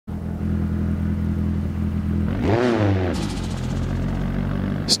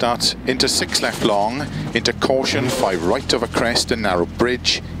Starts into 6 left long, into caution, 5 right over crest and narrow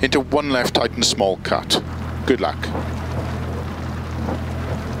bridge, into 1 left tighten small cut. Good luck.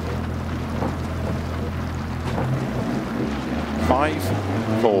 Five,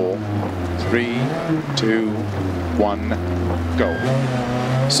 4, 3, 2, 1,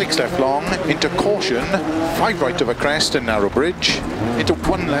 go. 6 left long, into caution, 5 right over crest and narrow bridge, into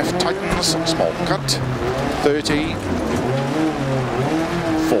 1 left tightens, small cut, 30,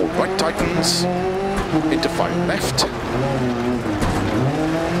 4 right tightens, into 5 left,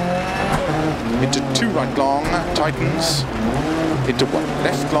 into 2 right long, tightens, into 1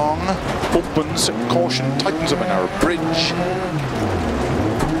 left long, opens, caution, tightens over narrow bridge,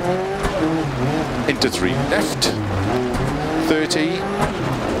 into 3 left, 30,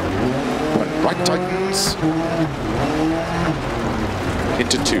 1 right tightens,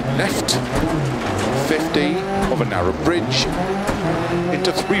 into 2 left, 50, over narrow bridge,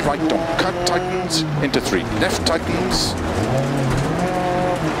 into 3 right don't cut, tightens, into 3 left tightens,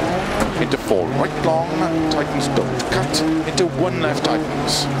 into 4 right long, tightens don't cut, into 1 left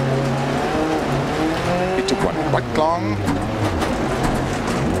tightens, into 1 right long,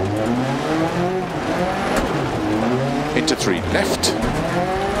 into 3 left,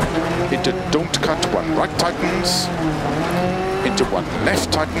 into don't cut, 1 right tightens, into 1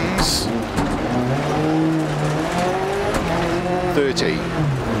 left tightens, 30,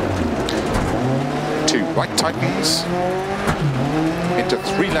 2 right tightens, into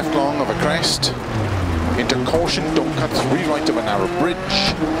 3 left long over crest, into caution, don't cut, 3 right over narrow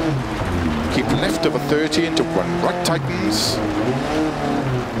bridge, keep left over 30, into 1 right tightens,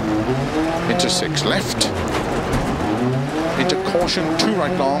 into 6 left, into caution, 2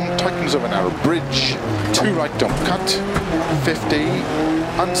 right long, tightens over narrow bridge, 2 right don't cut, 50,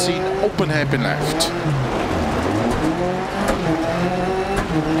 unseen, open hairpin left.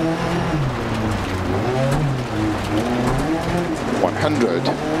 100.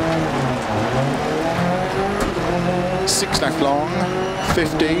 6 left long,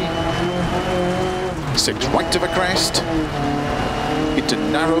 50, 6 right of a crest, into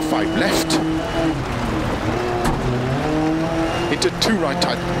narrow, 5 left, into 2 right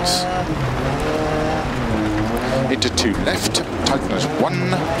tightens, into 2 left, tightens 1,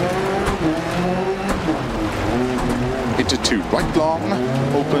 into 2 right long,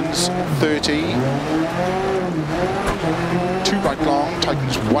 opens 30, 2 right long,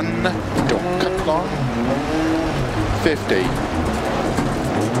 tightens 1, don't cut long, 50.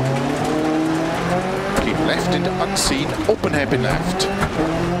 Keep left into unseen, open hairpin left,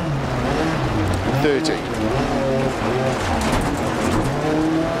 30.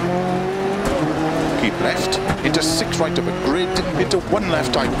 Keep left, into 6 right of a grid, into 1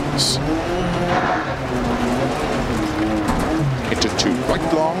 left tightens, into 2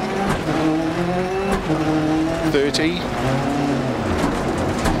 right long, 30,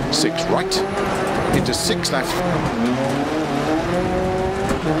 6 right, into 6 left,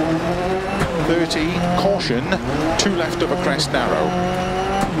 30, caution, 2 left of a crest narrow,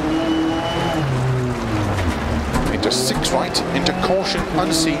 into 6 right, into caution,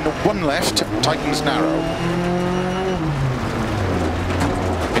 unseen, 1 left, tightens narrow,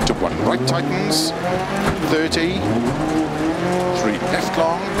 into 1 right tightens, 30, 3 left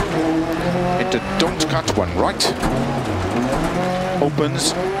long, into don't cut, 1 right,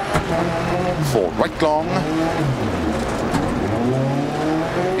 opens, 4 right long,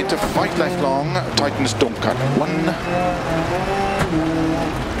 into 5 left long, tightens don't cut, 1,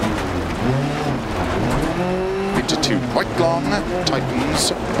 into 2 right long,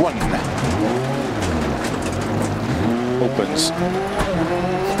 tightens 1, opens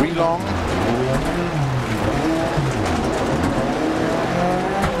 3 long,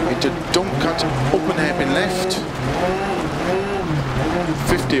 into don't cut, open hairpin left,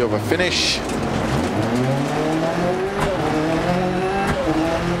 50 over finish,